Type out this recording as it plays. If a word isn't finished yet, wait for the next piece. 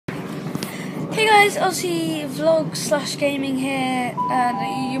Hey guys, Aussie vlog slash gaming here,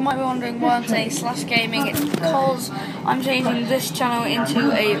 and you might be wondering why I'm saying slash gaming. It's because I'm changing this channel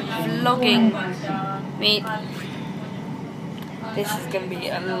into a vlogging meet. This is going to be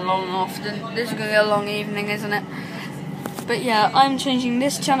a this is going to be a long evening, isn't it? But yeah, I'm changing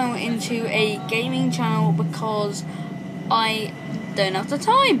this channel into a gaming channel because I don't have the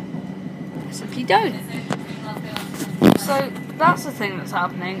time. I simply don't. So that's the thing that's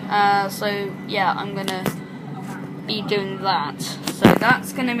happening. So yeah, I'm gonna be doing that. So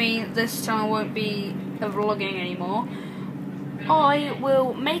that's gonna mean this channel won't be a vlogging anymore. I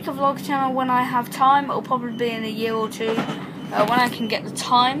will make a vlog channel when I have time. It'll probably be in a year or two, when I can get the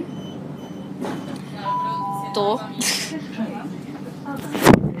time.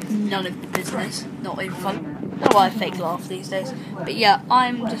 None of the business. Not even fun. I don't know why I fake laugh these days. But yeah,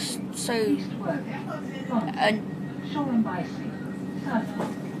 I'm just so.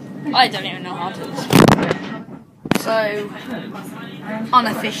 I don't even know how to explain. So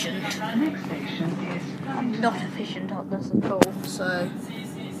inefficient. I'm not efficient at this at all. So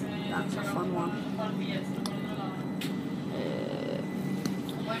that's a fun one.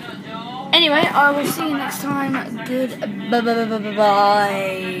 Anyway, I will see you next time. Goodbye.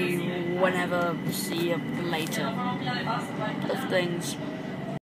 Whenever. See you later. Of things.